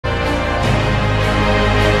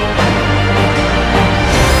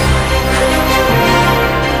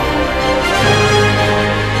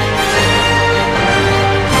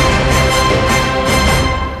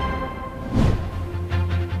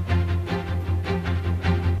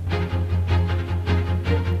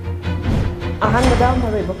अहनबदा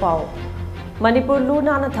मरुइबा pav Manipur lu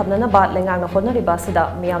nana thamnana ba lengang na honariba sida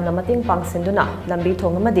miyamna mating pangsindu lambi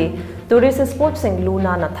thongamadi tourist sport sing lu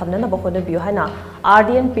nana thamnana ba honabiu haina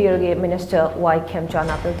RDN peer ge minister Y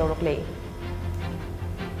Khemchana apel torokle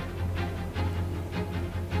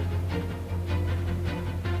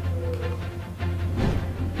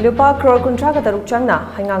Lupa crore kuntra ka taruk changna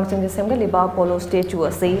hangang sing semga liba polo statue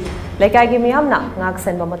asi lekai ge miyamna ngak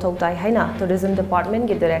sen ba mathok tai haina tourism department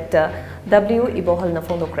ge director W Ibohal na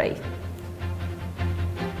phonokrai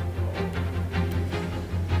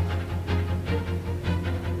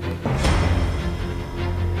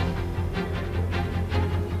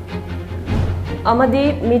Amadi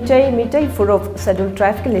mitai furov scheduled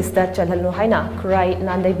traffic list da chalhalnu haina krai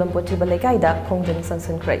nandai bampoti balekai da khongjang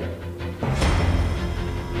sansan krai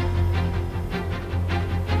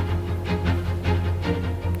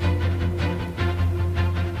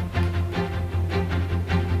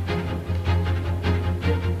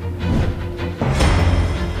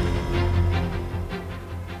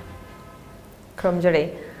Kromjare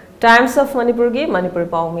Times of Manipur gi Manipur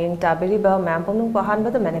pau ming tabiriba mam pamnung pahan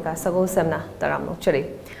bada MENAKA sago semna taram nokchari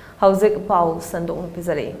hauzik pau sandong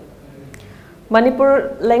pizare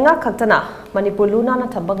Manipur lenga khaktana Manipur luna na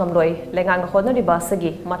thamba ngamloi lenga na khona riba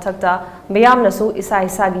sagi mathakta meyam nasu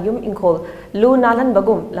isa gi yum inkol lu nalan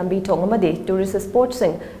bagum lambi thong amade tourist sport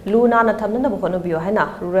sing lu na thamna na bhono bio haina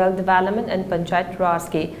rural development and panchayat raj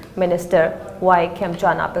ki minister Y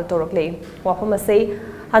Khemchana apel torokle wapama sei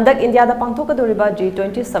Handak India da pangthokadoriba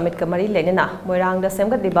G20 summit kamari lenena moirang da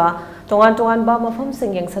semgatliba tongan ba mafam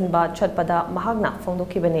sing yengsan ba chatpada mahagna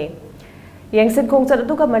phongdokhibane yengsin khongchat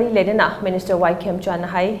adu kamari lenena minister Y Khemchana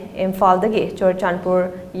hai Imphal dagi Chorchanpur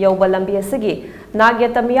yauba lambi asigi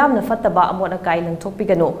nagyata miyam na fattaba amona kai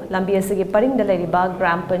langthokpigano lambi asigi paring da leriba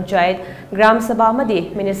gram panchayat gram sabha amadi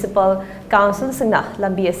municipal council singna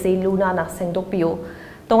lambi ase luna na sengdokpiyo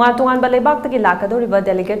Tongan ba lebak tagi lakadoriba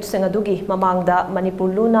delegate sing adugi mamangda Manipur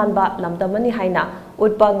lu nanba lamdamani haina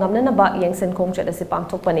utpa ngamna ba yengsen khongchat ase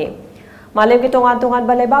pangthokpani malem ki tongan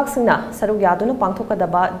ba lebak singna saruk yaduna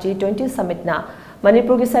pangthokadaba G20 summit na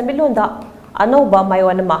Manipur gi sambilonda anoba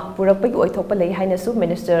mayoanama purakpik oithokpa lei haina su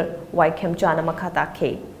minister Y Khemchana makhata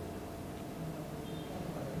khe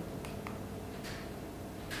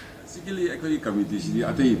Basically ekoi committee si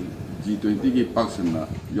atai G20 ki paksana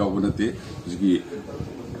yawunate ji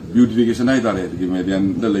beautification ay dare ki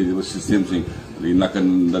median da leiba system sing linakan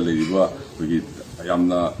da leiba ki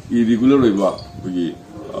yamna irregular leiba ki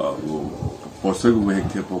poster ko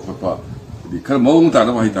hek the pa di khar maung ta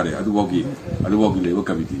na mai tare adu bogi leiba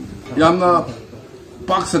committee yamna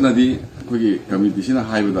paksana di ki committee sina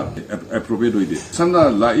haibada appropriate oide sanna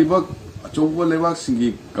laiba achogba leiba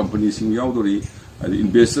singi company sing yaudori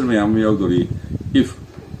investor mayam yaudori if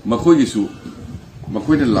makhoi gisu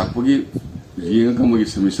makhoi na lakpagi yeng kamagi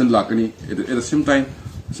submission lakani at the same time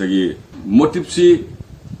sagi motive si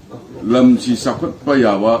lam si sakot pa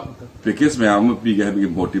yawa package mayam pi ga habi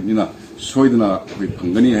motive ni na soidna bi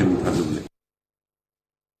khangani habi thadule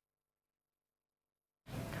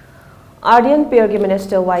RDN peer gi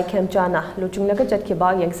minister Y Khemchana luchungna ka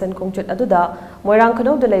chatkiba yengsan khongchat aduda moirang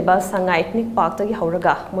khano de leiba sangai ethnic park tagi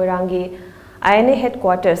hauraga moirangi INA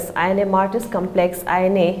headquarters, INA Martyrs Complex,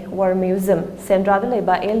 INA War Museum, Sendra da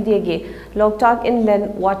Leiba LDA Loktak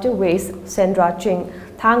Inland Waterways, Sendra Ching,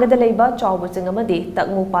 Thanga da Leiba Chawbu Singamadi,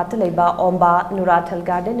 Takmu Pata Leiba, Omba, Nurathal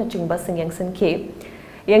Garden, Chingba Sing Yangsan K.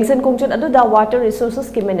 Yangsan Kongchut Aduda Water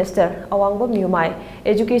Resources Ki Minister, Awangba Mumai,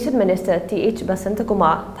 Education Minister TH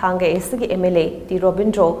Basantakumar, Thanga Esigi MLA, T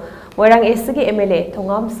Robindro, Moirang Esigi MLA,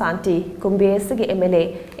 Thongam Santi, Kumbi Esigi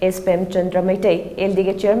MLA, SPM Chandra Maitei,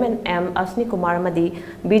 LDG Chairman M Asni Kumar Madi,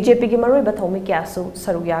 BJP Ki Maroi Bathomi Kyasu,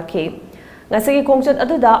 Sarugya K. Ngasigi Kongchut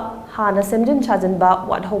Aduda, Hana Semjin Chajanba,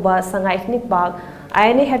 Wadhoba, Sangai Ethnic Park,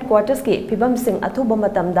 INA headquarters ki Pibam Singh Athuba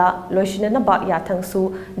Matamda, Loishinana Ba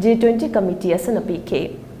Yathangsu, G20 committee asana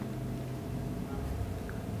PK.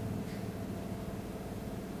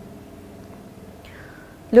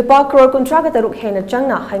 Lupa crore kuntra ka taruk hena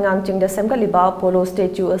changna hangang chingda semga liba polo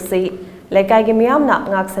statue ase lekai gi miyamna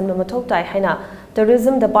ngak san mathok tai haina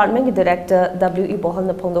tourism department ki director W Ibohal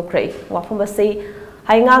na phongdokrai wafum ase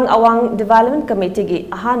Haingang Awang Development Committee gi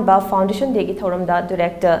ahanba foundation de gi thoramda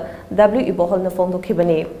director W Ibohal na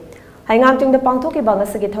phongdokhibani Haingang ting da pangthoki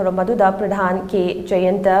bangasagi thoramadu da pradhan K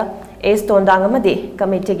Jayanta S Tondang amadi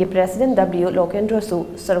committee gi president W Lokendra su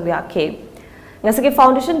sarugya K Ngasagi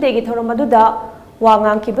foundation de gi thoramadu da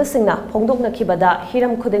wangang kibasingna phongdokna kibada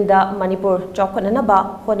hiram khudingda Manipur chokkhana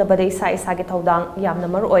ba honabadai sai sagi thodang yamna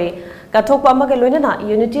maroi kathokpa amaga loinana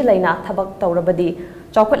unity laina thabak tawrabadi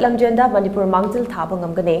चौखट लमजेंदा मणिपुर मांगजिल थाबा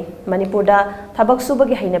ngamgani मणिपुरदा थबक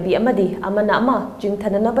सुबगी हैनबी अमदी अमना अमा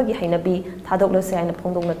चिंथननबगी हैनबी थादोक्लसे हाइना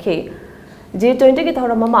फोंदोंनखि G20 की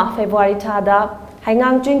थौरम अमा February थादा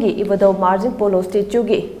हाइंगांग चिंगी इबदो margin पोलो statue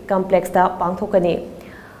की complex दा पांगथोकनी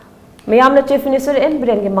मयामना chief minister N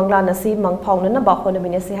villain के मंगला नसी मंगफाउनना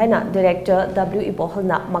बाखोनमिनेसी हाइना डायरेक्टर W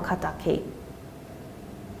इबोहलना मखाताखे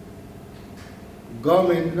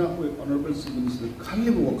गवर्नमेंट ना कोई ऑनरेबल चीफ मिनिस्टर खाली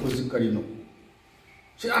वो वखल से करिनो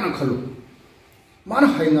से आना खलो मान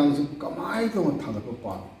हाइंगांग से कमाई तो थांगप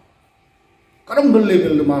पा करम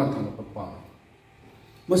लेवल मान थांगप पा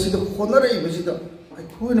मसिद होनरे बसिद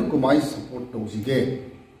अखोइना कमाई सपोर्ट तौसिगे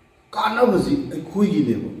कानबसि अखोइगी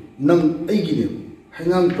देबो नंग अइगी देबो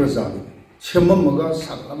हाइंगांग प्रजा सेममगा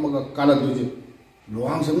साकमगा कानदुजे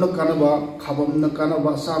लोहांग समना कानबा खाबमना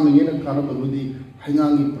कानबा सामिगेना कानबदुदी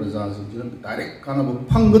हाइंगांगी प्रजा सिंजना डायरेक्ट कानबा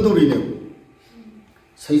फंगदोरिने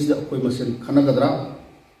सैसिदा अखोइ मसेन खनगदरा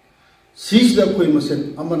सैसिदा अखोइ मसेन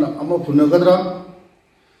अमना अमा फुनगदरा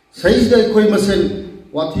सैसिदा अखोइ मसेन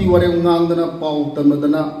वाथी वरे उंगांगदना पाउ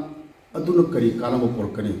तमदना अदुना करी कानबा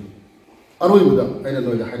पोरकनी अरोइबदा आइना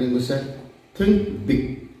नोइदा हाइनिंगसे थिंक बिग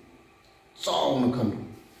चाउन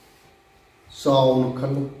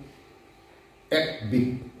खलो एक्ट बिग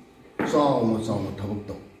चाउन थबक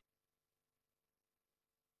तो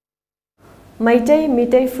Maitai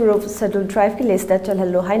Mitai Furup Sadul Tribe की लिस्ट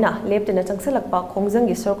चलहल्लो हाइना लेप्टना चंगसलकपा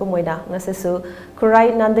खोंगजंगी सरको Moina ngasisu Kurai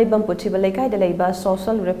Nandai Bampuchi Balaikai de Leiba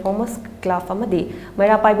Social Reformers Club amadi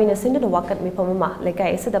Maira Paibina Sindana Wakat Mipamama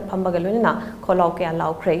Lekai Sada Pambagaluna Kolau ke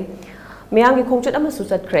Alau Kray Miyangi Khongchat amasu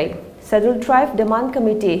chatkray Sadul Tribe Demand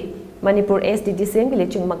Committee Manipur SDDC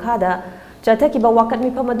Villaging Makada Chathaki ba Wakat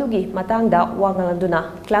Mipamadugi Matangda Wangalanduna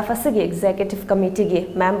Club asigi Executive Committee gi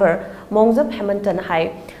Member Mongzap Hamilton Hai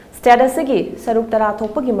Status sigi saruk tara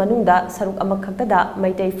thokpagi manungda saruk amakhaktada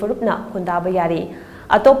maitai furupna khundaba yari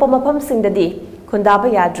atopa mafam singdadi khundaba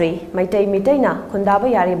yadri maitai mitaina khundaba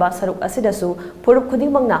yari ba saruk asidasu furup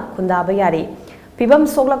khudingmangna khundaba yari pibam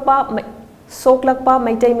soklakpa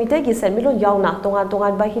maitai mitai gi sermilon yauna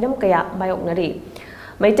tongan ba hiram kaya mayoknari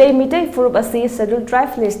maitai mitai furup asi scheduled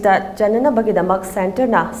tribe list da janana bagidamak center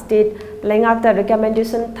na state Lengakta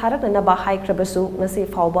recommendation tharakna ba high krabasu ngasi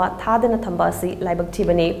fawba thadana thamba asi laibak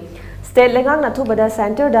thibani state lengang na thubada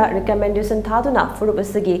center da recommendation thaduna furup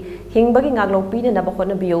asigi hingbagi ngaglo pina na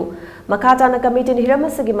bakhona biu makata na committee ni hiram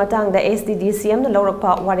asigi matang da SDDCM na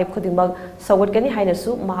lawrakpa warep khudingbag sawutkani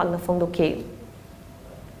hainasu mahakna phongdokhe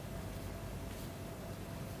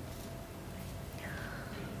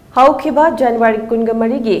Haukiba January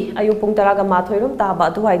Kungamarigi Ayupung Taraga Mathoirum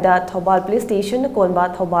Taba Duaida Thobal Police Station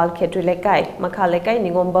Konba Thobal Khetri Lekai Makhalekai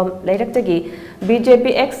Ningombam Laidaktagi BJP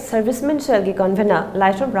ex serviceman Selgi convener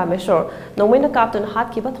Laishram Rameshwar Nomina Captain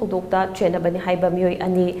Hatkiba Thodokta Chenabani Haiba Mioi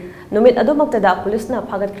Ani Numit Adumaktada Police na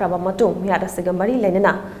Phagat Kraba Matung Miata Sigamari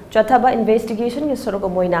Lenina Chathaba investigation is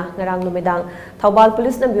Sorogomoina Narang Numidang Thobal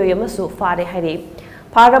Police na Mioi Masu Fare Hari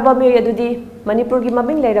Paraba Miyadudi, Manipur ki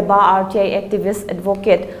maming lairaba RTI activist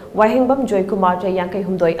advocate Wahingbam Joy Kumar Jay Yankai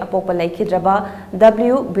Humdoi Apopa Laikhidraba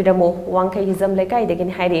W Biramo Wangkai Hizam Lekai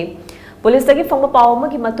Degin Hari. Police tagi fangma pawma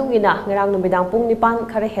ki matungina ngarang numidang pung nipan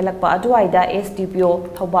khare helakpa aduaida SDPO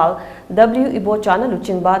Thobal W Ibo Chana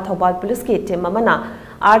Luchingba Thobal Police ki team mamana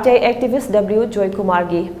RTI activist W Joy Kumar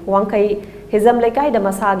gi Wangkai Hizam Lekai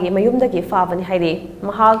Damasagi Mayumdagi Favani Hari.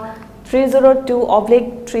 Mahag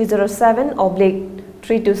 302/307/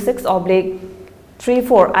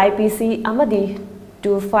 326/34 IPC Amadi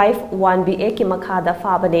 251BA ki makhada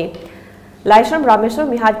fabane Laishram Rameshwar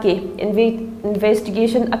Mihad ki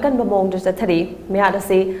investigation akan bamong jathari Mihad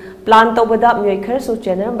ase plan tawbada miyoi khar su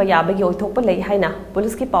channel bayabagi oithokpa lei haina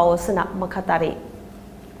police ki pawsana makhatare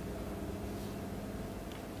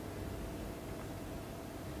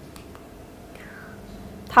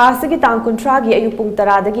Thasigi tang kuntragi ayupung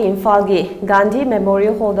taradagi Imphal-gi Gandhi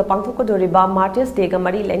Memorial Hall da pangthokadoriba Martyrs Day ga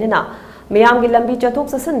mari leinana Miyamgi lambi chathok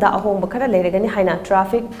sasanda ahongba khara leiragani haina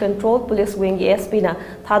Traffic Control Police Wing gi SP na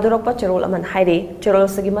thadorokpa cherol aman haire cherol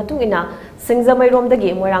sigi matung ina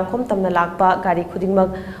Singzamairomdagi Moirangkhom tamna lakpa gari khudingmak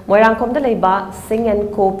Moirangkhom da leiba Singh and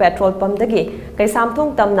Co petrol pump dagi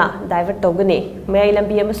Kaisamthong tamna divert tawgani Mayai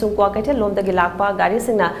lambi amasung kwa kaithal lomdagi lakpa gari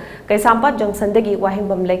singna Kaisampat junction dagi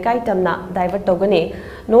Wahingbam Lekai tamna divert tawgani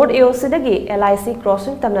North AOC dagi LIC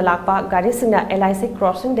crossing tamna lakpa gari singna LIC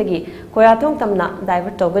crossing dagi Koyathong tamna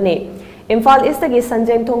divert tawgani Imphal East dagi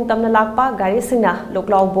Sanjeng thong tamna lakpa gari singna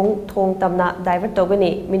Loklaw Bung thong tamna divert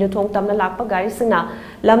tawgani Minu thong tamna lakpa gari singna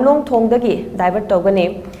Lamlong thong dagi divert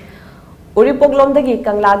tawgani Uripok lom dagi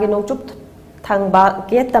Kanglagi nongchup thangba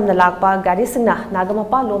gate tamna lakpa gari singna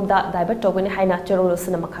Nagamapa lomda divert tawgani haina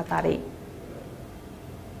cherolosna makhatari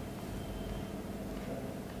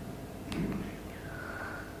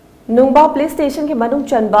Nungba Police Station ki manung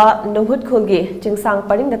chanba nunghut khulgi chingsang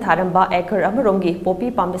paring da tharamba acre amarongi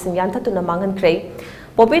popi pambising yanthatuna mangan krei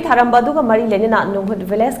popi tharamba duga mari lenina nunghut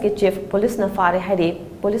village ki chief police na fare hari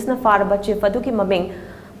police na faraba chief adu ki maming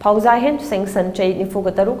Pauzahen sanction chai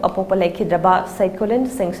nifugataruk apopa laikhidraba cyclone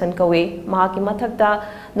sanction kawe mahaki mathakta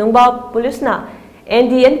nungba police na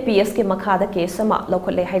NDNPS ki makhada case sama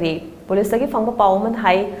lokhole hari police gi fangba pawman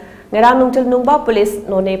hai ngarang nungtil nungba police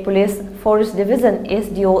none police forest division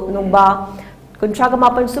SDO nungba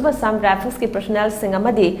kuntragamapan suba sam rifles ki personnel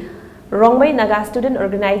singamadi Rongmai Naga Student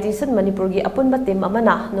Organization Manipuri gi apunba team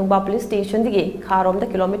amana nungba police station digi kharom da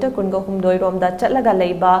kilometer kunga humdoi rom da chatlaga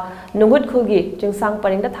leiba nungut khugi chingsang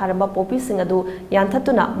paring da tharamba popi singadu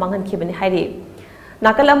yanthatuna mangan khibani hairi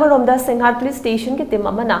nakal amarom da Singhat police station ki team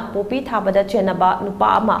amana popi thabada chenaba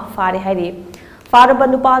nupa ama fare hairi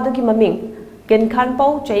faraba nupa du gi maming Gen Khan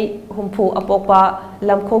Pau Chai Humpu Apopa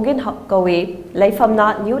Lamkhogin Kawe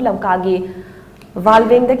Laifamna New Lamkagi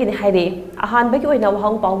Valving the Ginhide Ahan Beki Oina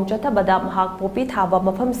Hong Pong Jota Badam Hak Popi Thaba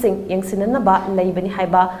Mafam Sing Yang Sinanaba Laibani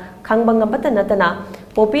Haiba Kangbangambata Natana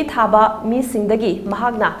Popi Thaba Mi Singdagi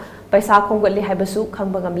Mahagna Paisa Kongwali Haibasu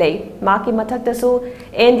Kangbangam Lay Maki Mataktasu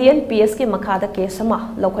NDNPS ki Makada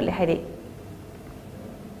Kesama Local Hide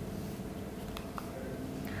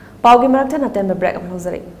Paugi Marakta Natemba Break of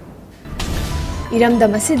Rosary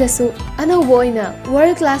Iramdam asidasu anauba oina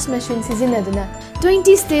world class machine sizinaduna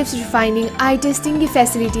 20 steps refining eye testing gi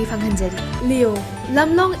facility fanghanjari Leo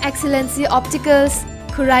Lamlong Excellency Opticals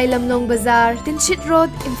Khurai Lamlong Bazaar Tinchit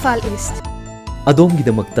Road Imphal East Adom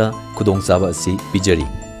gidamakta khudongchaba asi pijari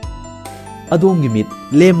Adom gi mit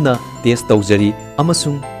lemna test tawjari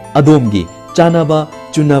amasung Adom gi chanaba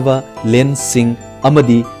chunaba lens sing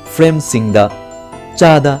amadi frame singda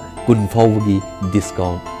chada kun fawgi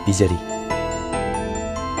discount pijari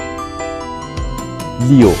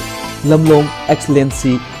Leo Lamlong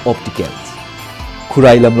Excellency Opticals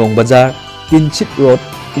Khurai Lamlong Bazaar Tinchit Road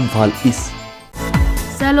Imphal East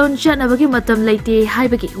Salon chanabagi matam laite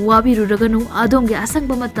haibagi wabi ruraganu adonge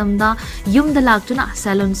asangba matamda yumda laktuna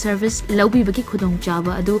salon service laubi bagi khudong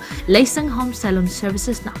chaba adu laisang home salon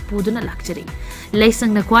services na puduna lakchari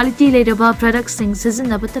laisang na quality leiraba products sing season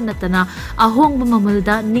nabata natana ahong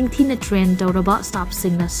mamalda ningthina trend tawraba staff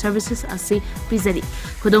sing na services asi pizari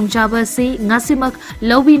khudong chaba si ngasimak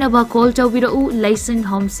laubi naba call tawbirau laisang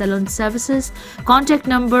home salon services contact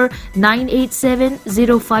number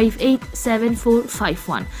 9870587451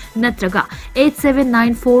 Natraga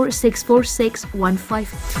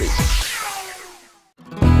 8794646153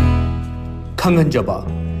 Khanganjaba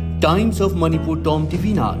Times of Manipur TOMTV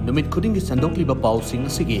na numit khuding gi sandokliba pausing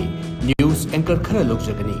asigi news anchor khara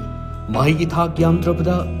logjagani mahi gi thak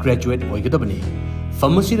yamdrabada graduate oigadabani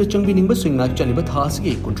pharmacy da changbi ningba singna chaliba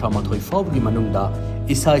thasigi kuntramathoi fawgi manungda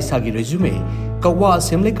isa gi resume kawa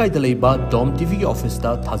assembly kai dalaiba TOMTV gi office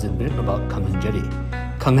da thajinbiraba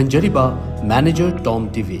Khanganjariba Manager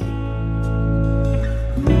TOMTV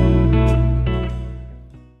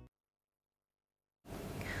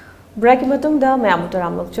Break matungda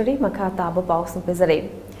mayamutaram lokchari makha taba pausung pezare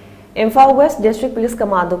Imphal West District Police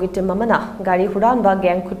Commando gi team amana gari hudan ba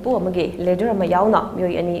gang khutpu amage leader ama yauna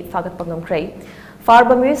myoi ani fagat pangam krai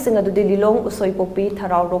farba myoi singa du lilong usoi popi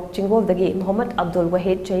tharau rok chingol dagi Muhammad Abdul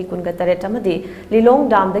Wahid chai kunga taret amadi lilong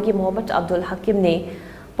dam dagi Muhammad Abdul Hakim ne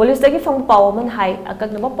Police dagi fang pawman hai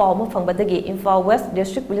akak naba pawma fangbadagi Imphal West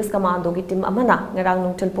District Police Commando gi team amana ngarang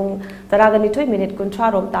nung tilpung taragani 2 minute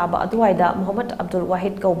kuntrarom taba aduaida Muhammad Abdul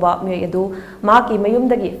Wahid kauba myoi adu maki mayum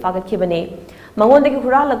dagi fagat khibane Mangondagi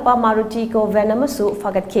huralakpa Maruti ko van amasu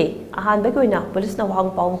fagat khe ahan bagoina police na wang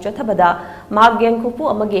pawng chathabada mag gang khupu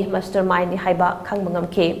amage mastermind ni haiba khangbangam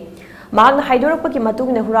khe Mag na haidorakpa ki matung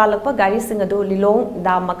ne huralakpa gari singadu lilong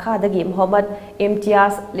da makha dagi Muhammad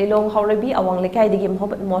Imtiaz lilong Haurabi awang lekai dagi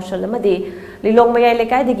Muhammad Marshal amadi lilong mayai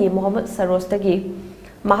lekai dagi Muhammad Saros dagi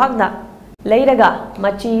mahagna Leiraga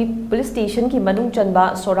Machi Police Station ki manung chanba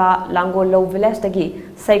Sora Langol Low Village dagi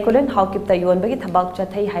Cyclone Hawkipta yonbagi thabak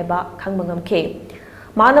chathai haiba khangbangam khe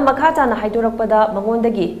Mana makha na haidorakpada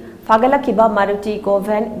mangondagi fagalakiba Maruti ko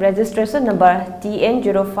van registration number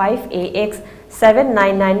TN05AX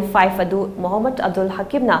 7995 adu Muhammad Abdul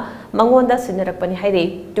Hakim na mangonda sinarakpani haire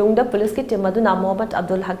tungda police ki team aduna Muhammad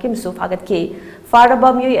Abdul Hakim su fagat ke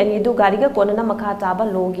faraba myoi ani du gariga konana makha taba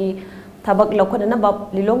logi thabak lokhona ba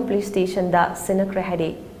Lilong Police Station da sinakre haire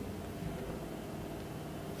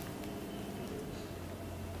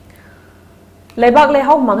Leibak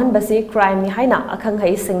lehau mangan basi crime ni haina akhang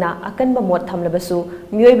hai singna akan ba mot thamlabasu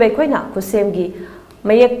myoi bai khoina kusemgi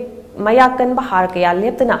mayak mayakan bahar kaya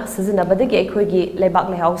leptana sizinabadagi aikhoigi leibak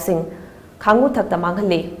lehau sing खांगु थक्ता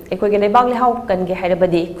मांगहले एकोगे लेबाक लेहाउ कनगे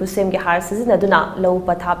हाइरबदी खुसेम के हार सिजिनदुना लो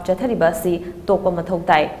पथाप चथरिबासी तोकप मथौ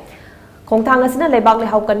ताई खोंथांग असना लेबाक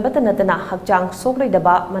लेहाउ कनबत नतना हकचांग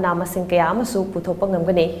सोकरेदबा मना मसिंग कया अमसु पुथोप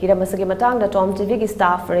ngamgane हिरमसगे Matang the Tom TV की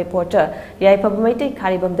staff reporter याइपबमैते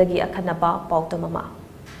खारिबमदगी अखनबा पाउतममा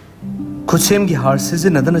खुसेम की हार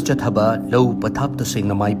सिजनदन चथबा लौ पथाप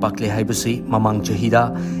तसेंग माई पाकले हाइबसी ममांग चहिदा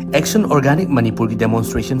एक्शन ऑर्गेनिक मणिपुर की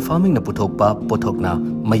डेमोन्स्ट्रेशन फार्मिंग न पुथोकपा पोथोकना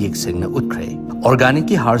मयेक सेंगना उतख्रे ऑर्गेनिक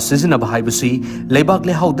की हार सिजनब हाइबसी लेबाक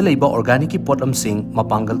लेहाउद लेबा ऑर्गेनिक की पोटलम सिंग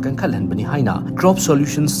मपांगल कंखलहनबनी हाइना crop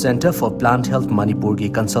solutions centre for plant health Manipur की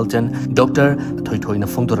कंसल्टेंट डॉक्टर थोइथोइना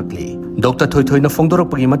फोंदोरकले डॉक्टर थोइथोइना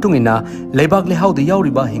फोंदोरकपगी मतुंगिना लेबाक लेहाउद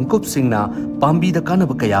याउरिबा हिंकुप सिंगना पांबी द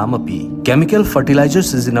कानब कया अमपी केमिकल फर्टिलाइजर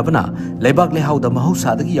सिजनबना लेबाक लेहाउद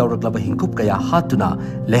महौसादगी याउरकलबा हिंकुप कया हातुना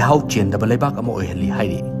लेहाउ चेंदब लेबाक अमा ओइहली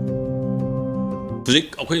हाइरि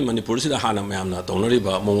Puzik akhoi Manipur sida hana mayamna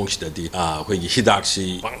tonariba mawong sidadi akhoi gi hidak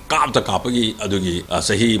si kaapta kaapagi adugi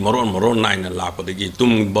sahi moron naina lakpadagi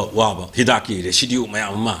tumba waba hidaki residue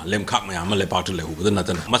mayam ma lemkhak mayam ma lepatu lehu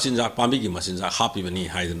natana masinjak pambi gi masinjak happy bani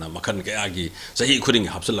haidana makhan kaya gi sahi khuding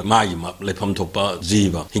hapsala magi ma lepham thokpa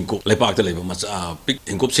jiba hingkup lepakta leba mas pik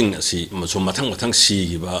hingkup sing si so mathang si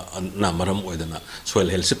gi ba na maram oidana soil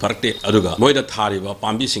health si parakte aduga moida thariba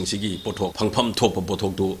pambi sing sigi pothok phangpham thokpa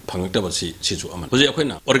pothok du phangakta si chu aman Puzik akhoi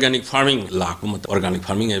na organic farming lakuma organic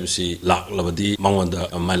farming ebsi lak labadi mangwanda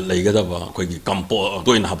mal leigada ba akhoi gi compost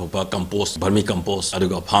toin hapapa compost vermi compost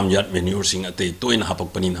aduga farm yard manure sing ate toin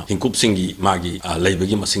hapakpani na hingkup singi magi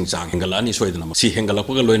leibagi masing chang hengalani soidana si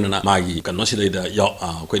hengalakpaga loinana magi kanno sidaida ya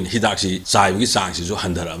akhoi hidak si saibagi chang si jo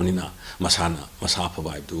handarabani na masa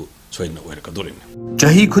phaba du soina oirakadorin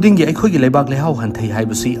Jahi khudingi akhoi gi leibak lehau hanthai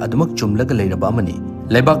haibasi adumak chumlaga leiraba amani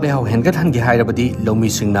leibak lehau hengat hangi hairabadi lomi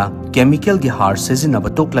singna chemical gi har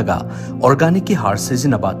seasonaba toklaga organic gi har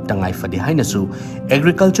seasonaba tangai fadi hainasu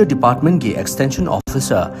agriculture department gi extension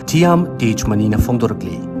officer Tiam Teachmani na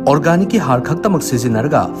fongdorakli organic gi har khaktamak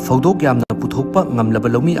seasonarga fawdok yamna puthokpa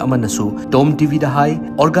ngamlaba lomi amanasu Tom TV da hai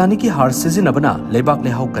organic gi har seasonabana leibak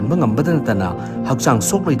lehau kanba ngambadana tana hakchang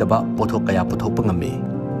sokloidaba pothok kaya puthokpa ngame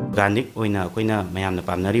Organic oina koina mayam na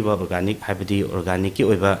pamnariba organic haibadi organic ki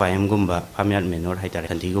oiba payamgumba famyat menor haitare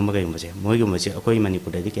kantigumba kai mase moigumba se akoi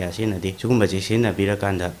manipur dadi kya se na de sugumba je se na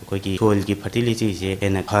birakanda akoi ki soil ki fertility je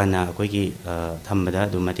ena phana akoi ki thambada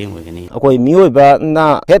du mateng oigani akoi mioiba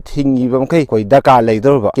na het hingi bam kai koi daka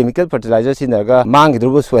leidorba chemical fertilizer sinaga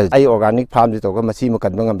mangidruba soil ai organic farm ji toga masi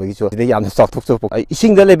makan bangam bagi so de yam chokthok chok ai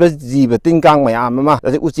ising da leba jiba tingkang mayam ma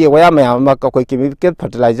uche waya mayam ma akoi chemical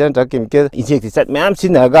fertilizer ta chemical insecticide mayam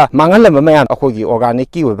sinaga mangal lama mayam akhoi gi organic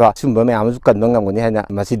ki oiba sumba mayam su kan bangam ngoni haina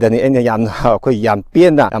masidani enya yam akhoi yam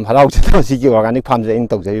pena yam harau chata si gi organic farm je in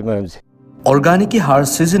tawjai maram se Organic ki har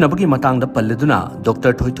season abagi matang da palleduna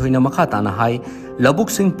Dr. Thoithoina makha tana hai labuk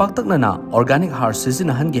sing paktakna na organic har season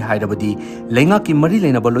han gi hairabadi lenga ki mari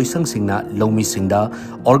lena baloisang singna lomi singda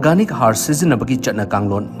organic har season abagi chatna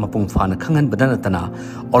kanglon mapung phana khangan badana tana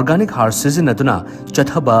organic har season aduna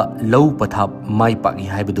chathaba low pathap mai pagi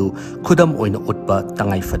haibadu khudam oina utpa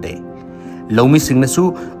tangai fade Lomi singnasu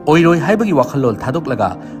oiroi haibagi wakhalol thadok laga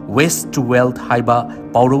waste to wealth haiba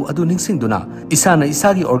pauro adu ningsing duna isana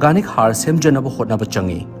isagi organic har semjana ba hotna ba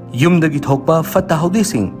changi yumdagi thokpa fatta haudi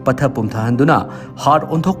sing patha pumtha handuna har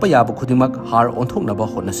onthokpa yaba khudimak har onthokna ba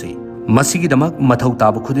hotna se masigi damak mathau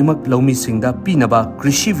tabu khudimak lomi singda pinaba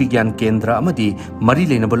krishi vigyan kendra amadi mari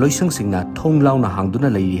lenaba loisang singna thonglauna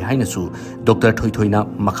hangduna leiri hainasu Dr. Thoithoina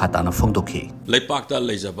makhatana phongdokhi leipakta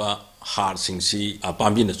leijaba har sing si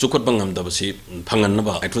pambi na chukot bangam da basi phangan na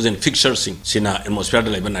ba nitrogen fixer sing sina atmosphere da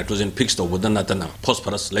leba nitrogen fix to bodan na tana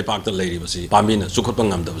phosphorus lepak da leiri basi pambi na chukot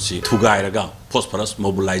bangam da basi thugai raga phosphorus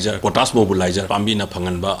mobilizer potash mobilizer pambi na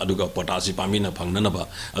phangan ba aduga potash pambi na phangna na ba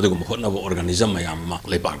aduga mohot na ba organism mayam ma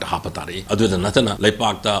lepak da hapatari adu da natana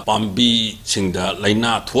lepak da pambi sing da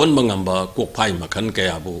laina thon bangam ba kokphai makhan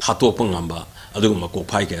kaya bu hatok bangam ba aduga ma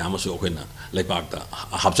kokphai kaya ma su okhena lepak da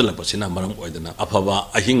hapchalak pasina maram oidana afaba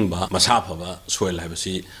ahingba masa phaba soil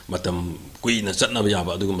habasi matam kuina chatna ba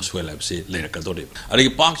yaba aduga soil habasi lerakadori ari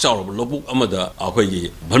pak chaw lobuk amada akhoi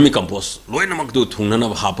gi vermi compost loina mak du thungna na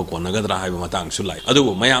hapa ko nagadra haiba matang su lai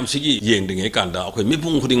adugo mayam sigi yengdinge kanda akhoi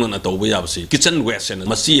mipung khuding na tawba yabasi kitchen waste na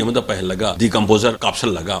masi amada pahelaga decomposer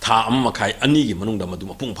capsule laga tha amma khai ani gi manung da madu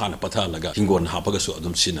mapung phana patha laga hingon hapa ga su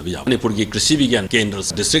adum sina ba yaba Manipur gi krishi vigyan kendra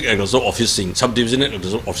district agriculture office sing sub divisional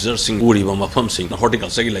officer Singh उरीबा मफमसिंग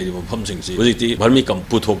horticulture की लेरिबा मफमसिंग हुजिति भर्मी कम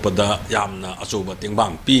पुथोकपदा यामना अचोबा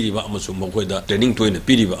तेंबांग पीरिबा अमसु मखोयदा training तोयना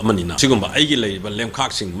पीरिबा अमनिना सिगुम्बा आइगी लेरिबा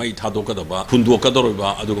लेमखाकसिंग मै थादोकदबा हुंदोकदरोबा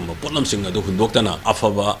अदुगुम्बा पोटलमसिंग अदु हुंदोक्तना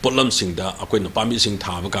अफबा पोटलमसिंगदा अखोयना पामिसिंग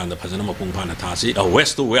थाबा कांदा फजना मपुंग फाना थासी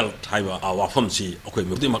waste to wealth हाइबा वाफमसी अखोय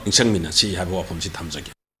मुदिमक इंसंगमिना C हाइबा वाफमसी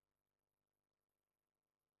थमजगे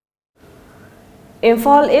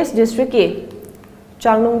Imphal East District के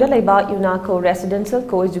चांगनुंगदा लेबा यूनाको residential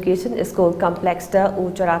को education school complex दा उ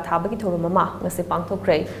चरा थाबगी थोरममा ngasi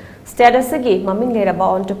पांगथोक्रे स्टेटस की ममिंग लेरबा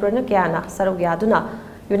entrepreneur क्याना Serug यादुना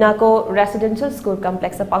यूनाको residential school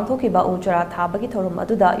complex पांगथोकिबा उ चरा थाबगी थोरम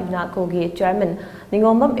अदुदा यूनाको गे चेयरमैन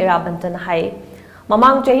निंगोमबम इराबंतन हाय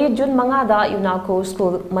ममांग चही जून 5 दा यूनाको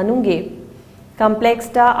स्कूल मनुंगे कॉम्प्लेक्स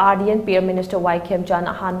दा आरडीएन पीएम मिनिस्टर वाई खेमचान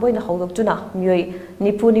अहानबोइन हौलुक्तुना मियोय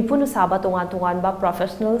निपुनु साबा तोंगान तोंगान बा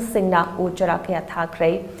प्रोफेशनल सिंगना उचरा कया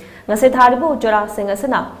थाख्रे ngase tharibo uchara sing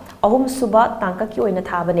asana ahum suba tangka ki oina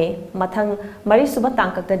thabane mathang mari suba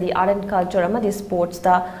tangka tadi art and culture amadi sports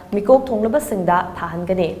da mikok thonglaba singda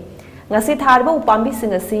thahangane ngase tharibo upambi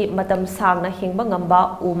sing asi matam sangna hingba ngamba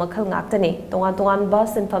u makhal ngaktane tongan ba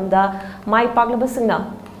sinfamda mai paklaba singna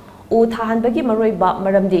u thahanbagi maroiba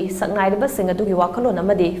maramdi sangnaiba sing adu gi wakalon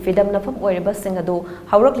amadi freedom nafam oiriba sing adu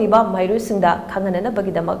hawrakliba mairu singda khanganana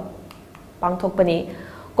bagidamak pangthokpani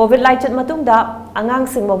Covid लाइचत मतुंगदा अंगांग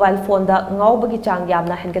Singh mobile phone दा ngaubagi chang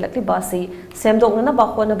yamna hengalakli basi semdokna ba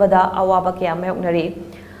khonabada awaba kya mayoknari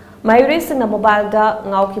mayuri sing mobile da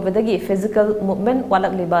ngaukhibadagi physical movement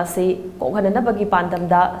walakli basi kokhanana bagi pandam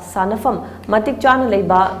da sanafam matik chana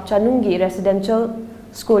leiba chanungi residential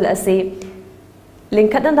school ase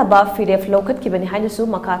linkatna ba pdf lokat kibani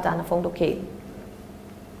hainasu makata na phongdoke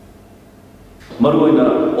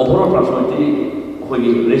maruina overall personality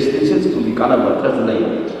कोई residential school की काला बत्रा नहीं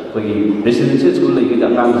कोई residential school नहीं कितना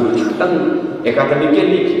काम कितना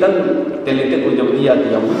academically कितना टैलेंटेड कोई जब दिया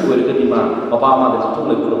दिया वो कोई करनी माँ पापा माँ देश तो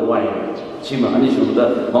लोग लोग वाई चिमा अन्य शुद्ध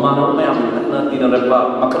मामा ना मैं हम कितना तीन रखा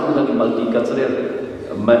मकर मुझे की मल्टी कल्चरल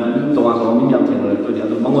मैं तो वहाँ तो मम्मी हम थे ना तो दिया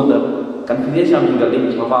तो मंगोंदा कॉन्फिडेंस हम जिंगा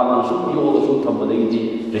लेकिन पापा माँ शुद्ध यो तो शुद्ध हम बोलेंगे जी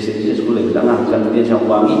रेसिडेंशियल स्कूल नहीं कितना कॉन्फिडेंस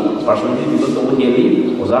हम वांगी पर्सनली भी तो वो हेली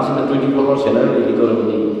उजास में 24 hours चैनल लेके तो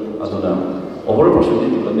रखनी अदुना overall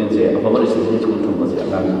percentage development से अब हमारे स्कूल में थोड़ा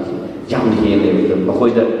सा आगे जाम नहीं है लेकिन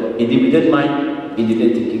बकोई the individual mind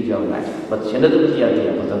individual thinking जाम नहीं but चैनल तो किया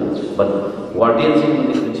गया पता नहीं but guardian से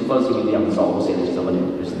मतलब principal से भी हम साउंड से इस तरह के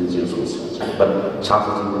residential schools but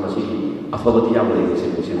छात्र से मतलब से अफवादी हम लोग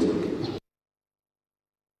residential school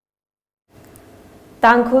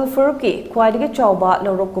Tangkhul Furuki Kwaidigi Chauba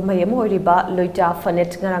Lorok Kumhayam Horiba Loita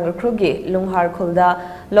Fanet Ngarangakrugi Lunghar Khulda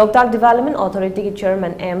Loktak Development Authority ki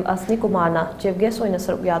Chairman M Asni Kumana Chief Guest Oina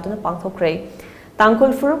Sarup Yaduna Pangthokre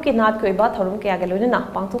Tangkhul Furuki Nat Koiba Thorum Kyagaluna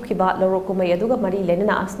Pangthokiba Lorok Kumhay aduga Mari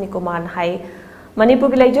Lenina Asni Kuman Hai Manipur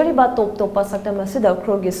ki Laijariba Topa Saktam Asida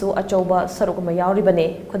Krugisu Achauba Sarukuma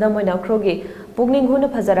Yauribane Kudamoina Krugi Pugning Huna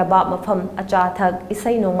Pazaraba Mafam Achathak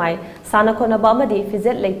Isai Nomai Sana Konaba Amadi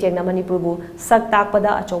Fizet Laiteng Manipurbu Sak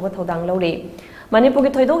Takpada Achoba Thodang Lore Manipur ki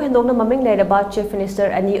Thoidong Hendongna Maming Lairaba Chief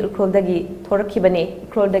Minister Ani Ukroldagi Thorakibane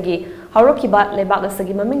Ukroldagi Haurokiba Lebak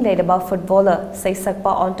Asagi Maming Lairaba Footballer Sai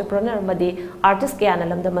Sakpa Entrepreneur Madi Artist Kayana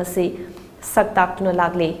Lamdamasi Sak Taktuna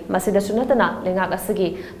Lagli Masida Sunatana Lengak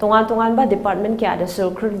Asagi Tongan ba Department Kya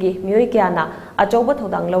Dasu Krulgi Mui Kayana Achoba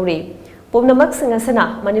Thodang Lore Pumnamak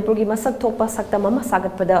Singasana, Manipur ki masak thokpa sakta mama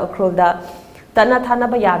sagat pada ukrolda tana thana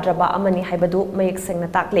ba yadraba amani haibadu mayek singna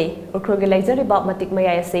takle ukrol gi laizari ba matik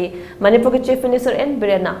mayaya se Manipur ki Chief Minister N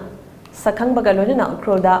Birena sakhang bagalona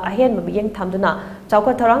ukrolda ahen mabiyeng thamduna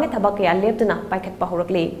chauka tharangi thabak ya leptuna paikhat pa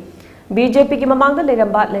horakle BJP ki mamangda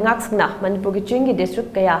leramba lengak singna Manipur ki Chingi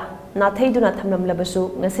district kaya nathaiduna thamlam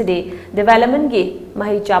labasu ngaside development gi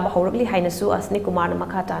mahi chaba horakli hainasu Asni Kumar na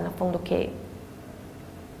makata na phongdoke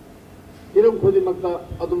Iram khudi makta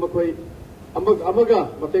adum koi amaga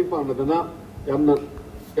mateng pangna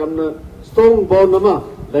yamna strong bond nama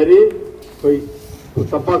dari koi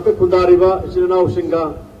tapak kundariba isinau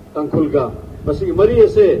singa tangkhulga basi mari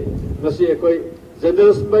ase basi koi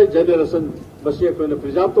generation by generation basi koi na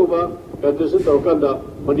preserve to ba graduation tawkanda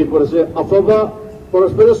Manipur se afaba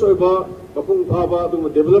prosperous oiba kapung phaba adum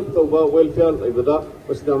develop to ba welfare ibada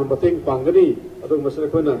basi na mateng pangani adum masala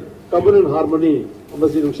koi na common harmony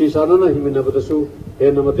amasi nungsi sanana himina badasu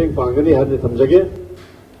hena mateng pangani harne thamjage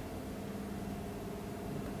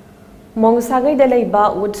Mongsagai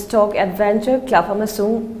Dalaiba Woodstock Adventure Club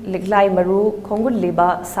amasung Liglai Maru Kongul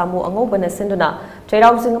Liba Samu Angobana Sinduna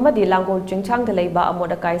Chairau Singamadi Langol Jingchang Dalaiba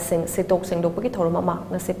Amodakai Sing Sitok Sing Dopaki Tormama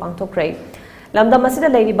Nasi Pangtokre Lamda Masida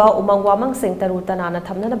Ladiba Umang Wamang Sing Tarutana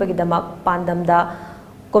Thamna Bagidamak Pandamda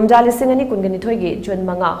Kumja lising ani kungani thoigi June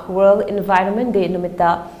manga World Environment Day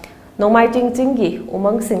numita Nomaiting Tingi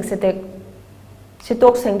umang sing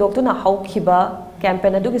sitok sengdok tu na haukiba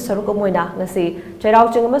campaign adu gi saruko moina ngasi chairau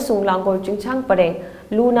chingama sung langkor chingchang pareng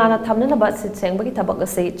luna na thamna na ba sit sengba gi thabak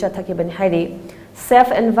ase chathaki bani hairi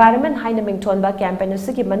safe environment haina mingthon ba campaign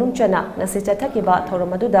asigi manung chana ngasi chathaki ba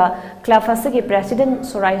thoromaduda club asigi president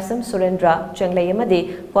Soraisam Surendra chenglei amadi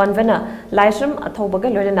convener Laisram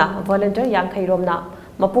athobaga loina volunteer yangkhai romna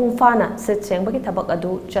mapung fana sit sengba gi thabak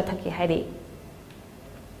adu chathaki hairi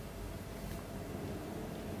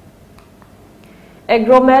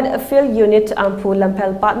Agromed Field Unit Ampu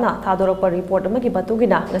Lampel Patna Thadoropa report amagi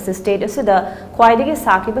batugina ngasi state asida khwaidagi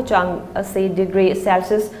sakiba chang ase degree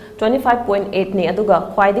Celsius 25.8 ne aduga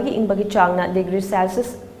khwaidagi ingbagi chang na degree Celsius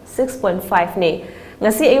 6.5 ne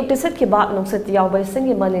ngasi ayuk tiset kiba nungset yawba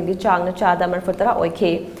singi malili chang na chada marfatara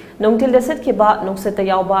oike nungtil deset kiba nungset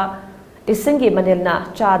yawba isingi manilna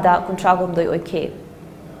chada kuntragum doi oike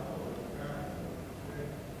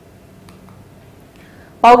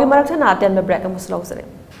Office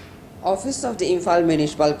of the Imphal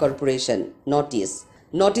Municipal Corporation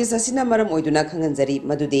Notice asina maram oiduna khanganjari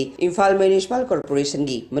madude Imphal Municipal Corporation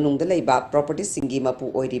gi manungda leiba property singi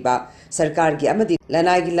mapu oiriba sarkar gi amadi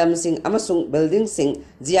lanai gi lamsing amasung building sing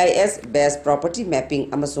GIS based property mapping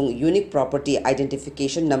amasung unique property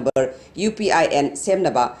identification number UPIN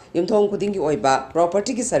semnaba yumthong khuding gi oiba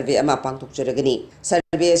property gi survey ama pangthokjaragani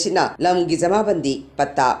survey asina lam gi jamabandi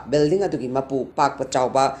patta building adugi mapu pakpa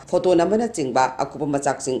chawba photo namana chingba akuba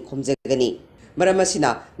machak sing khomjagani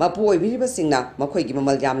Maramasina, Mapu Oibiriba Singna, Makoigi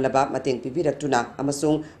Mamal Yamlaba, Mateng Pibiratuna,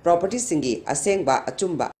 Amasung, property singi, Asengba,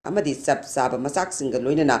 Achumba, Amadi Sab Saba Masak Singa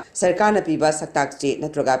Luinana, Sarkana Piba Saktak State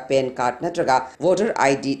Natraga, pen card Natraga, voter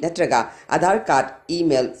ID Natraga, Aadhaar card,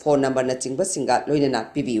 email, phone number Nachingba Singa,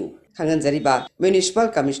 Luinana, PBU. Hanganzariba, Municipal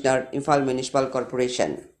Commissioner, Imphal Municipal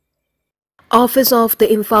Corporation. Office of the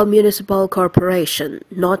Imphal Municipal Corporation,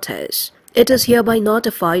 Notice. It is hereby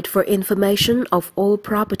notified for information of all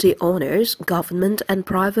property owners, government and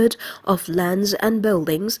private, of lands and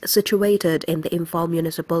buildings situated in the Imphal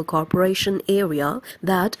Municipal Corporation area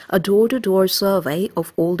that a door-to-door survey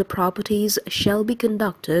of all the properties shall be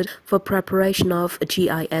conducted for preparation of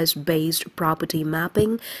GIS-based property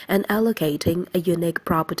mapping and allocating a unique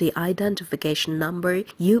property identification number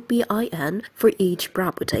UPIN for each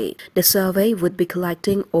property. The survey would be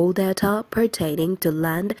collecting all data pertaining to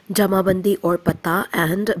land, jamabandi or pata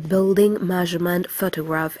and building measurement,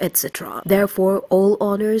 photograph, etc. Therefore, all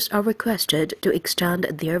owners are requested to extend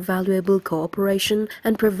their valuable cooperation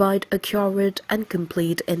and provide accurate and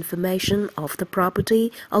complete information of the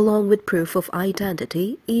property along with proof of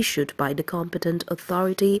identity issued by the competent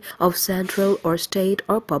authority of central or state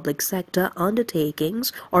or public sector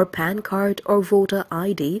undertakings or PAN card or voter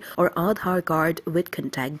ID or Aadhaar card with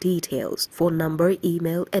contact details, phone number,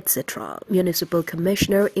 email, etc. Municipal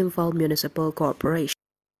Commissioner, Imphal Municipal Corporation.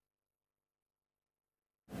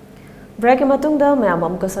 Break matungda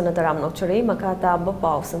mayamam ko sanataram nokchari makata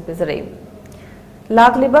bapau sangpizari.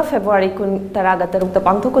 Lagliba February kun taraga taruk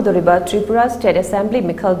tapangtho ko doriba Tripura State Assembly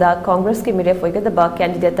Mikhalda Congress ki mire foigadaba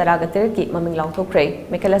candidate taraga terki maming langthokre.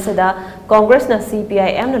 Mikhalasada Congress na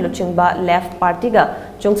CPIM na luchingba Left Party ga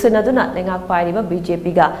jungsenaduna lengak pairiba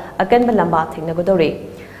BJP ga akanba lamba thengnagodore.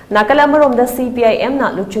 Nakalamaromda da CPIM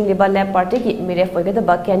na luchungliba Left Party ki mire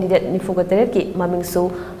foigadaba candidate nifugateret ki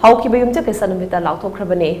mamingsu haukiba yumja ke sanumita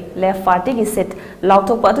lauthokrabane. Left Party ki sit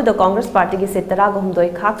lauthokpa atu da Congress Party ki sit taraga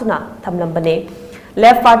humdoi khaktuna thamlambane.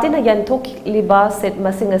 Left Party na yanthok liba set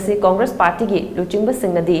masing asi Congress Party gi luchingba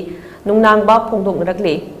singnadi nungnang ba phongdok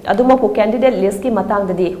narakle aduma ko candidate list ki matang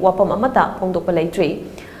dadi wapam amata phongdok pa leitri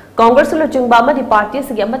Congress luchingba amadi party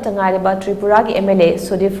sigi amata ngaireba Tripura gi MLA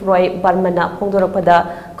Sudif Roy Barmana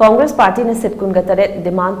phongdorakpada Congress Party na setkun gatare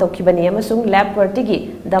demand tokhibani amasung Left Party gi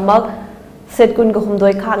damak setkun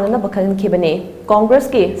gahumdoi khangna bakhan khibani Congress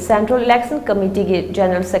ki Central Election Committee ki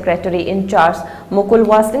General Secretary in Charge Mukul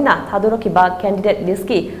Wasling na thadorokiba candidate list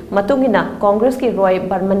ki matungina Congress ki Roy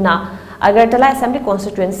Barmana Agartala Assembly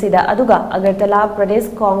constituency da aduga Agartala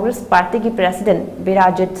Pradesh Congress Party ki President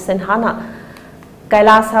Birajit Sinhana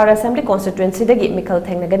Kailasar Assembly constituency dagi Mikhal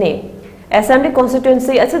Thengnagane Assembly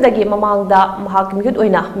constituency asidagi mamangda mahakmiyut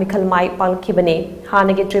oina Mikhal Mai palkhibane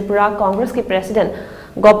hanagi Tripura Congress ki President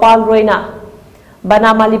Gopal Royna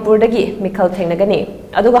Bana Manipur dagi Mikhal Thengnagane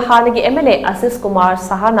aduga hanagi MLA Asis Kumar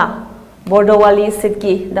Sahana Bordowali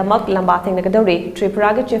Sidki damak lamba thengnagadori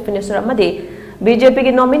Tripura ki Chief Minister amadi BJP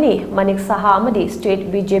ki nominee Manik Saha amadi State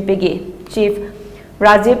BJP ki Chief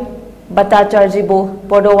Rajiv Bhattacharjee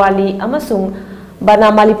Bordowali amasung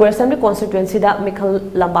Bana Manipur Assembly constituency da Mikhal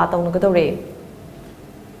lamba thengnagadori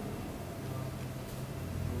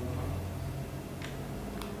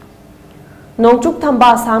Nongchuk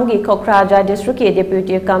Thamba Samgi Kokraja District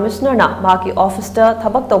Deputy Commissioner na Maki Officer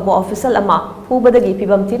Thabak Tobo Official Ama Hubadagi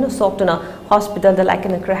Pibam Tino Soktuna Hospital the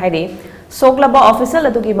Laikan Krahidi Soklaba Official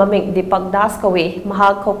Adugi Maming Deepak Das Kawe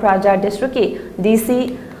Maha Kokraja District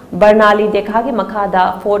DC Barnali Dekhagi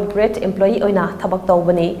Makada Fort Great Employee Oina Thabak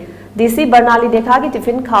Tobani DC Barnali Dekhagi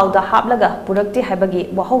Tiffin Kauda Hablaga Purakti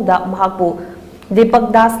Habagi Wahoda Mahapu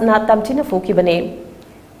Deepak Das na Tamchina Fuki Bane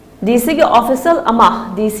DC के official अमा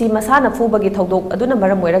DC मसाना फूबगी थौदोक अदुना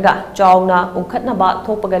मरम ओइरगा चावना उखटनबा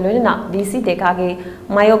थोपगा लोइना DC देखागे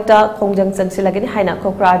मायोक्ता खोंजंग संगसिलगनि हाइना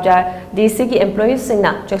कोक्राजार DC की employees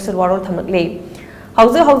सिंगना चेक्सर वारोल थमकले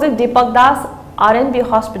हौजे दीपक दास RNB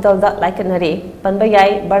hospital दा लाइकनरे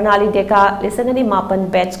पनबयाई बर्नाली देका लिसननी मापन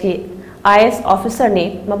batch की IS officer ने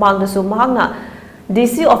ममांगदसु महांगना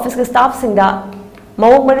DC office के staff सिंगदा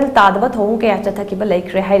मवोक मरिल तादबा थोंग के चथकिबा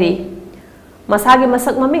लेख्रे हाइरी Masagi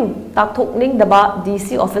masak maming takthok ning daba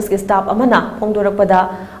DC office ke staff amana phongdorakpada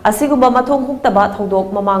asigumba mathong huktaba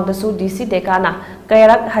thodok mamang dasu DC dekana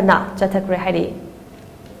kayarak hana chathakre hairi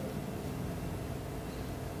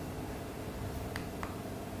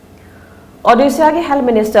Odisha ke Health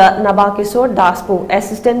Minister Nabakishore Daspu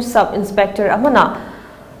Assistant Sub Inspector amana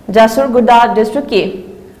Jasurguda District ke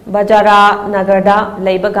Bajara Nagarda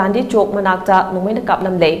Leiba Gandhi Chok manakta numaina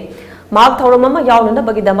kaplam lei mak thoromama yawnana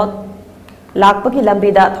bagidamak लाकपकी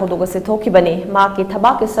लंबीदा थौदोग से थोखिबने मा की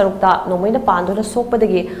थबा के सरुक्ता नोमैना पांदुना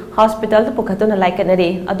सोकपदगी hospital पुखतुना लाइकनरे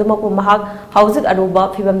अदुमकु महाक हाउजिक Aruba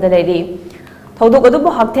फिबमदा लेरी थौदोग अदुबु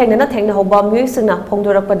हकथेंगना थेंगना होबा म्युइसिंगना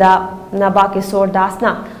फोंदोरकपदा नाबाकिशोर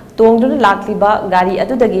दासना तोंगदुना लाक्लिबा गाड़ी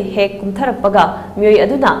अदुदगी हेक कुमथरकपगा म्युइ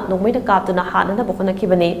अदुना नोमैना कातुना हानना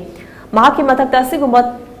बखनखिबने महाकी मथक्ता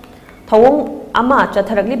सिगुमत थौंग अमा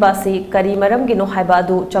चथरकलिबा सि करी मरमगिनो हाइबा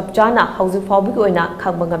अदु चपचाना हाउजिक फाउबिक ओइना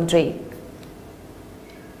खांबा ngamdre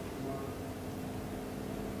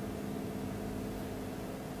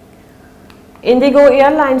Indigo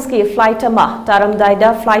Airlines की फ्लाइट अमा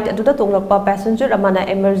तारमदाइदा फ्लाइट अदुदा तोंगलकपा पैसेंजर अमाना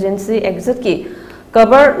इमरजेंसी एग्जिट की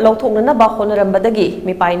cover लौथोंगनबा होनरंबदगी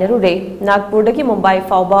मिपाइनरुरे नागपुरदगी Mumbai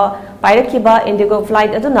फाउबा पाइरखिबा Indigo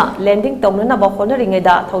flight अदुना landing तौननबा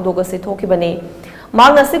होनरिङैदा थौदोगसे थोखिबने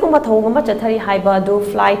मांगसिगुमा थौगमा चथरी हाइबा दु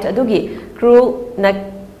फ्लाइट अदुगी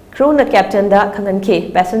क्रू न कैप्टन दा खंगनखे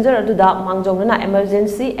पैसेंजर अदुदा मांगजौनना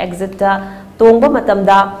इमरजेंसी एग्जिट दा तोंगबा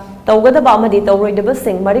मतमदा तौगदबा अमदी तौरोइदबा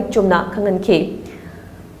सिंग मरिक चुमना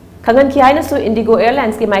खंगनखी हाइनसु इंडिगो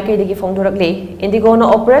एयरलाइंस की माइकैदगी फोंदोरकले इंडिगो न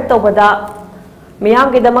ऑपरेट तौबदा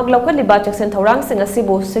मियाम के दमक लौकलिबा चक्सन थौरांग सिंग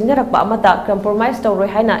असिबु सिंगनरकपा अमता कंप्रोमाइज तौरोइ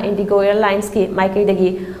हाइना इंडिगो एयरलाइंस की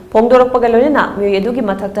माइकैदगी फोंदोरकपगा लोइना म्युइ अदुगी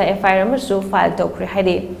मथक्ता FIR अमसु फाइल तौख्रे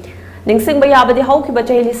हाइदे निंगसिंगबा याबदि हौखिबा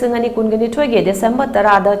चहि लिसिंग अनि कुनगनिथोइगे डिसेंबर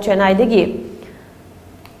 10 दा चेन्नईदगी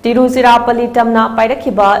तिरुचिरापल्ली तमना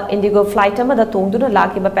पाइरखिबा इंडिगो फ्लाइट अमदा तोंगदुना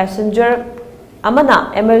लाखिबा पैसेंजर अमना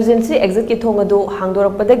इमरजेंसी एग्जिट की थोंगदु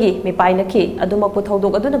हांगदोरकपदगी मिपाइनखि अदुमकु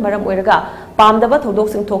थौदोक अदुना मरम ओइरगा पामदबा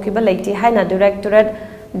थौदोकसिंग थोखिबा लेइति हाइना directorate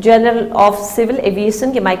general of civil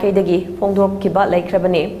aviation की माइकैदगी फोंदोरकखिबा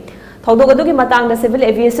लेख्रबने थौदोक अदुगी मतांगदा सिविल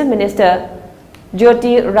एविएशन मिनिस्टर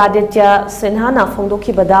ज्योति रादित्य सिन्हाना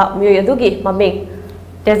फोंदोखिबदा म्युइ अदुगी ममिंग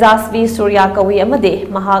तेजास्वी सूर्या कवी अमदे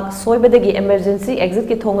महाक सोइबदगी इमरजेंसी एग्जिट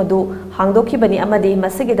की थोंगदु हांगदोखिबनी अमदे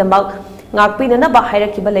मसिगिदमक ngakpinana ba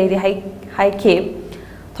hairakiba leiri haike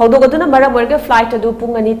thaudogaduna maram orga flight adu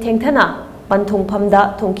pungani thengthana panthungphamda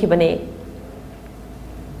thungkhibane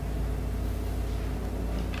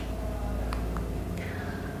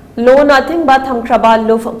Lo nothing but thamkraba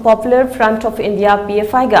luf Popular Front of India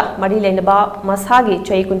PFI ga mari lenaba masagi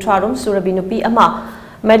chai kuntrarum surabinupi ama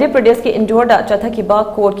Madhya Pradesh के इंदौर दा चथकिबा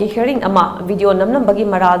court की hearing अमा video नमनबगी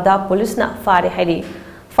मरालदा police ना फारे हाइरी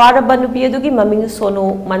फारबा नुपी अदुगी ममिंग सोनू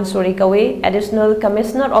मंसूरी कवे additional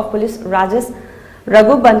commissioner of police Rajesh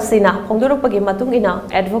रघुबंसीना फोंदोरपगी मतुंग इना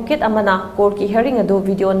advocate अमना court की hearing अदु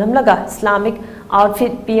वीडियो नमलगा इस्लामिक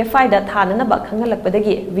आउटफिट PFI दा थाननबा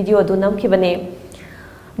खंगलकपदगी वीडियो अदु नमखिबने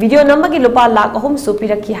video नमबगी लुपा lakh अहुम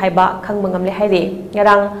सुपिरखी हाइबा खंगमंगमले हाइरे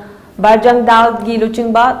ngaraang Barjangdal gi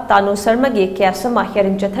luchingba Tanu Sharma gi kesama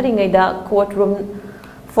hearing chathariŋaida court room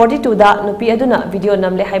 42 da nupi aduna video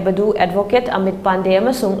namle haibadu advocate Amit Pandey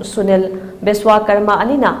amasung Sunil Beswakarma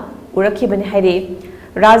anina urakhibani haire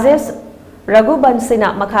Rajesh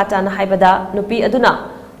Raghubansina makhata na haibada nupi aduna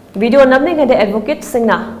video namle ngade advocate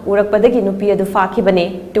singna urakpadagi nupi adu fakhibani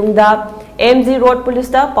tungda MG Road Police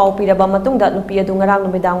da paupiraba matungda nupi adu ngarang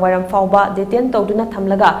numidang waram fauba detain tawduna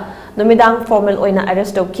thamlaga numidang formal oina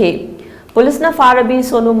arrest tawkhi Police na farabi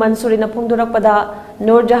Sonu Mansuri na phongdorakpada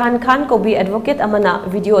Nur Jahan Khan ko bi advocate amana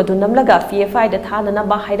video adu namlaga PFI da thana na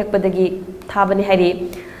ba hairakpadagi thabani hairi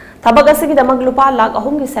thabak asigi damak lupa lakh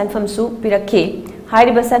ahum gi sanfam su pirakhi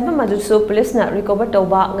हाइरिबा सेनफम मदुसु police ना recover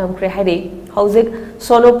तौबा ngamkre हाइरि हौजिक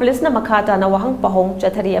solo police ना मखाता ना वहंग पहोंग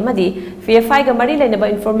चथरी अमदी PFI गा मरी लेनबा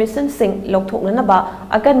information सिंग लौथोकनबा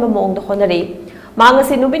अकन ममोंग the honorary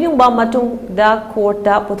मांगसी नुबिनुंबा मतुंग दा court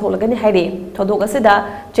दा पुथोलगनि हाइरि थोदोक असिदा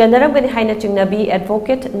चेंदरमगनि हाइना चिंगनबी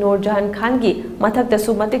advocate Noorjahan Khan की मथक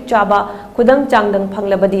दसु मतिक चाबा खुदंग चांगदंग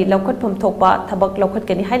फंगलबदी लौखटफम थोकपा थबक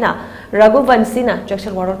लौखटगनि हाइना रघुवंशीना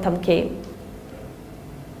चक्षल वारो थमखे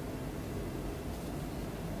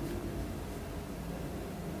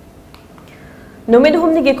नुमित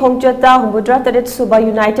हुमनी की खोंगचता हुमुद्रा तरेट सुबा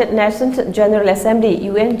United Nations general assembly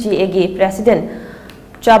UNGA की प्रेसिडेंट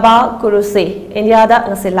चाबा कुरुसे इंडिया दा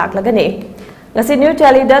ngasi laklagane ngasi new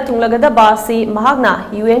Delhi दा थुंगलगदा बासी महागना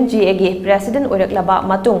UNGA की प्रेसिडेंट ओइरकलाबा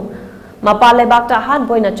मातुंग मपा लेबाकता हान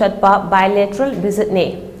बोइना चटपा बायलैटरल विजिट ने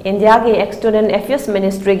इंडिया के एक्सटर्नल अफेयर्स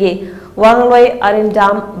मिनिस्ट्री की वांगलोय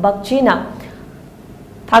अरिंदाम बक्चीना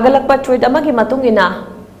थागलकपा ट्वीट अमगी मतुंगिना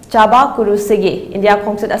चाबा कुरुसेगी इंडिया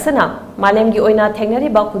खोंगसत असना मालेम की ओइना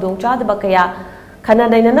थेंगनरिबा खुदोंग चादबा कया खना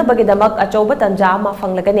नैननबगीदमक अचौबा तंजा अमा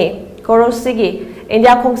फंगलगने कुरुसेगी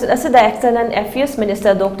India खोंगसत असदा external affairs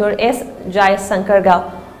minister doctor S Jaishankar गा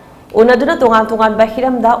उनदुना तोंगान तोंगान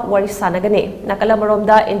बहिरमदा worry सानगने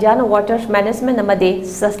नकलमरोमदा Indian waters management अमदे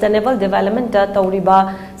sustainable development तौरिबा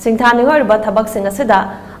सिंथानिगरबा थबक सिंग असदा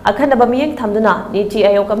अखनबा मियेंग थमदुना NITI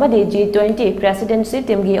Aayog अमदे G20 presidency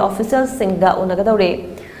team की officers सिंगदा उनगदौरे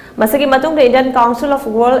मसगी मतुंग the Indian council of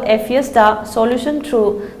world affairs दा solution through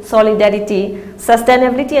solidarity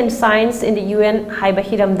sustainability and science in the UN हाइबा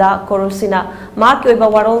हिरमदा कोरोसिना mark ओइबा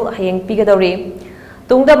वारोल हयेंग पिगदौरे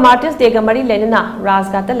तुंगदा Martin's डेगा मरी लेनना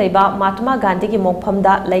राजघाट लेबा महात्मा गांधी की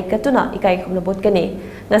मोफमदा लाइकतुना इकाई खमनबोतकने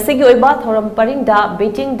नसिगी ओइबा theorem परिंगदा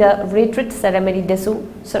beating the retreat ceremony Desu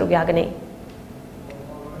सरुग्यागने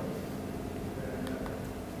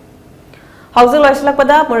housing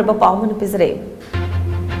लॉइसलकपदा Morba पावमन पिजरे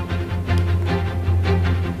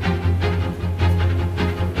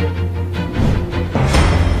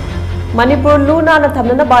Manipur Luna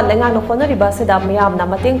थमनबा लेंगांग होनरिबा सिदा मियामना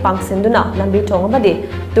मतेंग पांगसिंदुना लंबी थोंग अमदे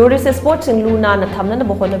tourist spot सिंग Luna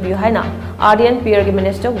थमनबा होनबियु हाइना RDN peer की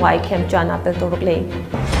minister Y खेमचाना पे तोरकले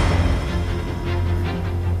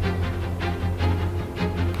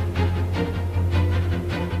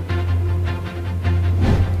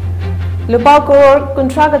लुपा करोड़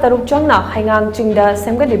कुंट्रा का तरुक चंगना हाइंगांग चिंगदा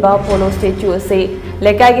सेमगलिबा पोलो स्टेच्यू से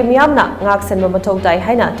लेकाई की मियामना ngaksenba mathau tai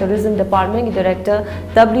haina tourism department की डायरेक्टर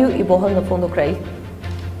W इबोहल न फोंदोक्रै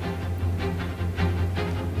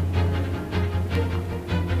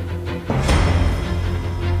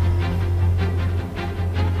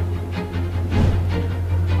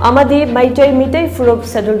अमदी मैटै मिटै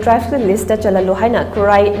फुरुप शेड्यूल ट्राइब्स की लिस्ट चललो हाइना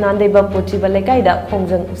क्राई नांदेबम पुचिबा लेकाइदा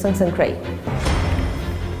खोंजंग संसंख्रै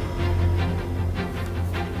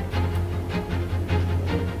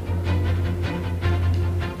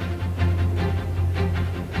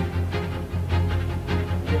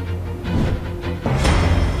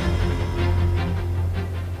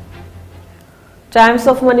टाइम्स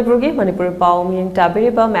ऑफ मणिपुर की मणिपुर पाव मियंग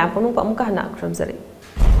ताबिरिबा मैपुनु पम कहना क्रमजरी